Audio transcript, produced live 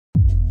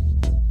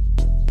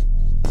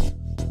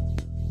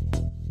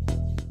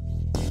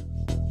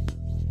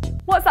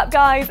What's up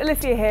guys,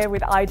 Alicia here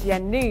with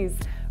IGN News.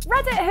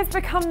 Reddit has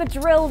become the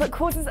drill that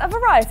causes a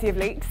variety of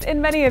leaks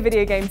in many a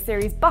video game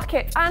series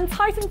bucket, and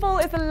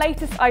Titanfall is the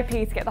latest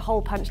IP to get the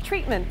hole punch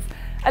treatment.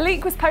 A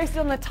leak was posted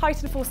on the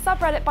Titanfall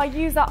subreddit by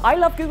user I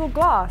Love Google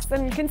Glass,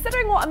 and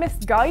considering what a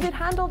misguided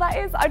handle that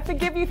is, I'd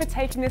forgive you for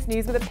taking this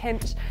news with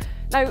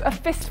a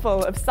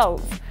fistful of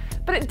salt.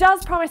 But it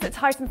does promise that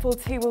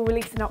Titanfall 2 will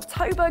release in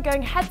October,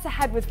 going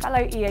head-to-head with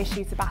fellow EA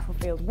shooter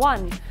Battlefield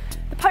 1.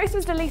 The post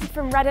was deleted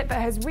from Reddit but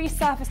has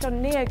resurfaced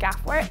on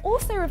NeoGAF, where it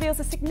also reveals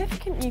a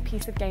significant new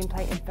piece of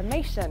gameplay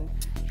information.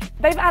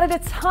 They've added a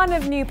ton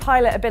of new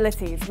pilot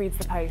abilities, reads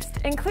the post,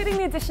 including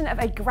the addition of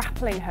a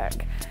grappling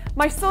hook.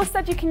 My source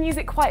said you can use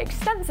it quite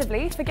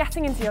extensively for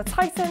getting into your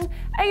Titan,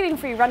 aiding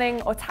free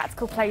running, or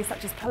tactical plays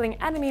such as pulling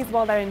enemies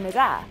while they're in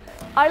midair.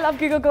 I Love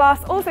Google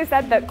Glass also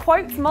said that,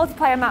 quote,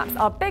 multiplayer maps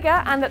are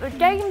bigger and that the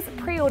game's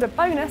pre-order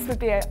bonus would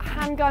be a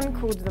handgun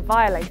called the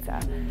Violator.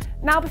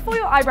 Now, before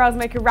your eyebrows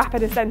make a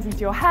rapid ascent into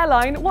your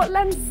hairline, what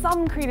lends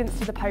some credence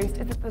to the post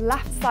is that the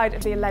left side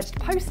of the alleged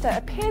poster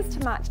appears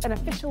to match an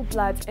official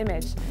blurred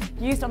image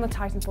used on the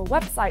Titanfall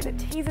website that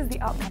teases the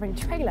upcoming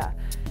trailer.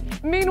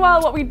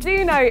 Meanwhile, what we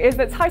do know is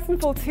that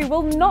Titanfall 2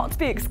 will not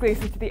be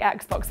exclusive to the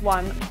Xbox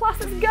One,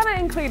 plus it's gonna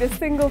include a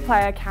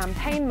single-player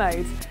campaign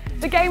mode.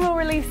 The game will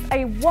release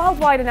a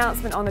worldwide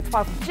announcement on the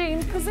 12th of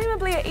June,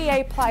 presumably at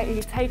EA Play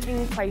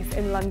taking place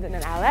in London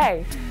and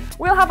LA.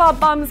 We'll have our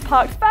bums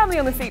parked firmly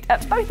on the seat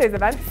at both those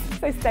events,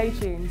 so stay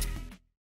tuned.